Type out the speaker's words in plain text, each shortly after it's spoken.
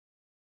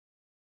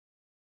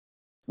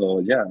So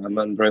yeah, I'm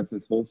Andres de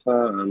Souza.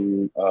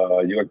 I'm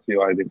a UX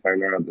UI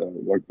designer at the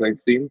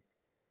Workplace team,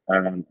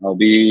 and I'll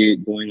be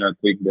doing a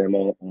quick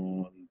demo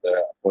on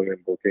the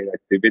appointment booking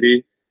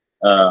activity.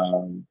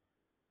 Um,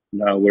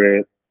 Now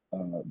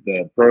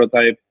the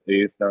prototype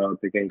is now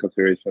taking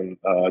consideration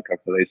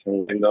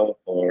cancellation window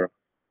for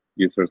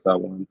users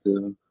that want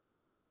to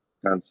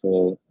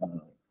cancel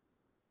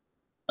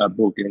a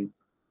booking.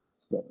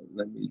 So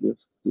let me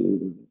just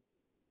do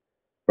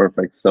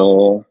perfect.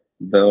 So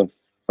the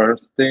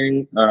first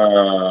thing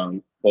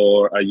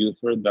for a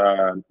user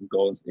that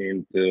goes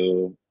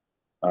into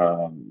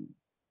um,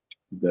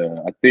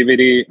 the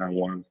activity and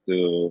wants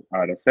to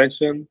add a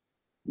session,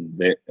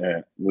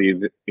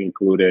 we've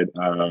included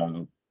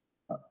a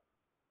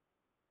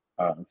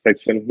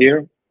section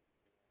here.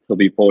 So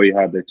before you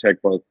have the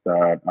checkbox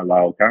that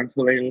allow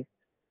canceling,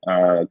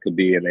 could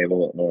be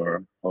enabled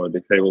or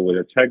disabled with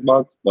a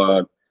checkbox,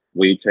 but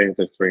we changed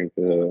the string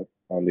to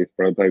on this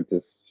prototype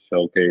to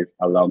showcase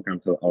allow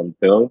cancel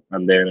until,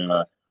 and then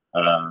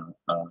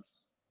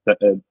set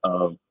it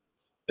of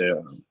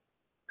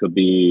could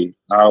be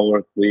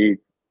hours,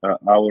 weeks,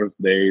 hours,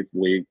 days,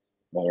 weeks,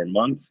 or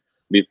months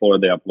before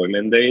the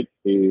appointment date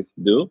is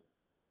due.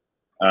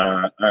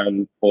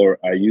 And for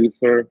a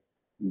user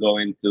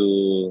going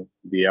to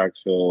the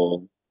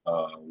actual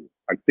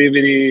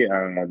activity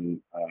and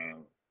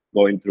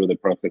going through the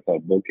process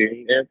of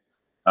booking it,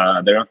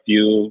 there are a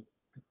few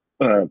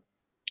uh,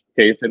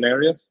 case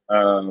scenarios.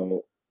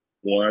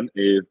 One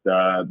is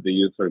that the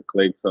user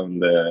clicks on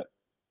the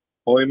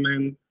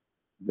appointment,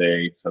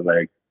 they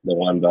select the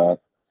one that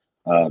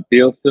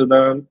appeals to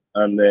them,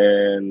 and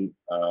then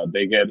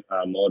they get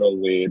a model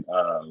with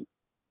um,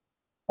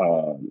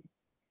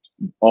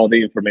 all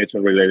the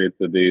information related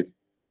to this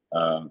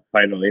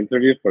final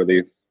interview for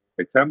this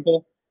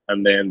example,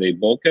 and then they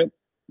book it.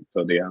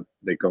 So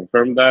they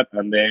confirm that,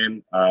 and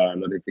then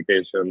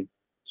notification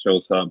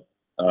shows up,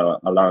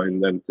 allowing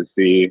them to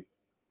see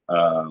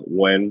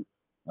when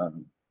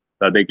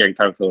that they can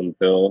cancel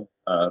until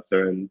a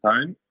certain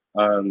time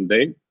and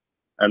date.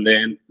 And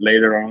then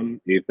later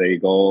on, if they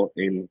go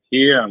in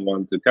here and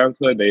want to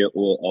cancel it, they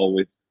will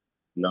always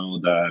know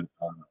that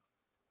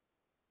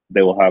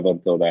they will have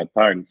until that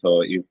time.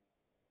 So if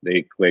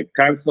they click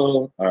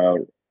cancel,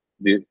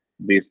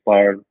 this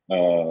part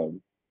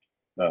um,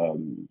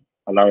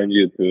 allowing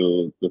you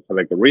to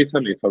select a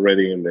reason is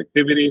already in the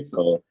activity,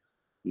 so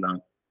not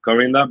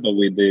covering that, but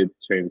we did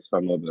change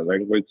some of the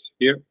language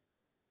here.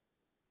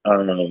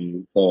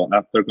 So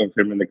after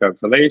confirming the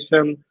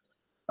cancellation,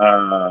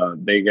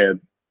 they get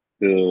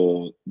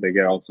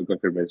also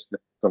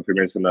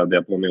confirmation that the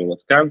appointment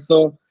was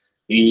canceled.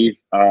 If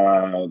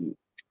um,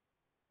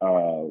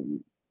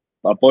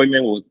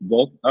 appointment was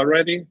booked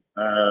already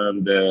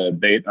and the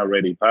date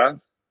already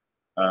passed,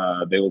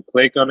 they will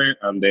click on it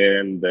and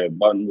then the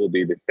button will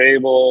be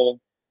disabled.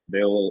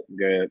 They will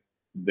get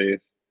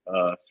this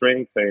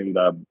string saying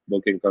that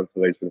booking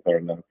cancellations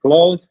are now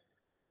closed,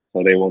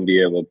 so they won't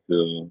be able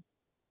to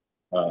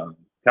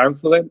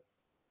cancel it.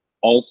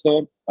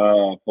 Also,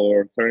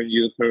 for certain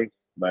users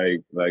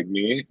like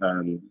me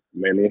and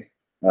many,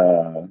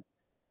 uh,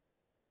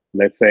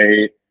 let's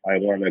say I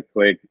want to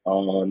click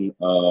on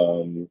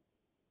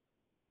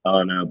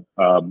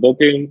a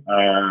booking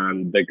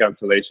and the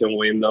cancellation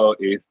window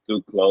is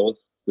too close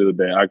to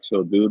the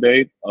actual due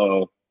date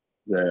of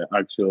the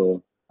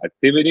actual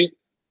activity.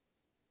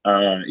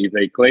 If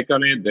they click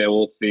on it, they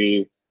will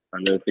see a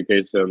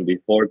notification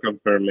before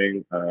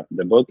confirming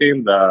the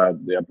booking that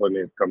the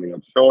appointment is coming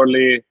up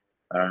shortly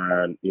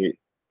and it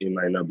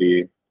might not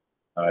be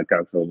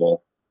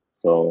cancelable.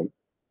 So,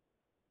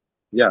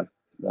 yeah,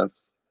 that's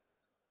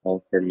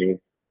all for me.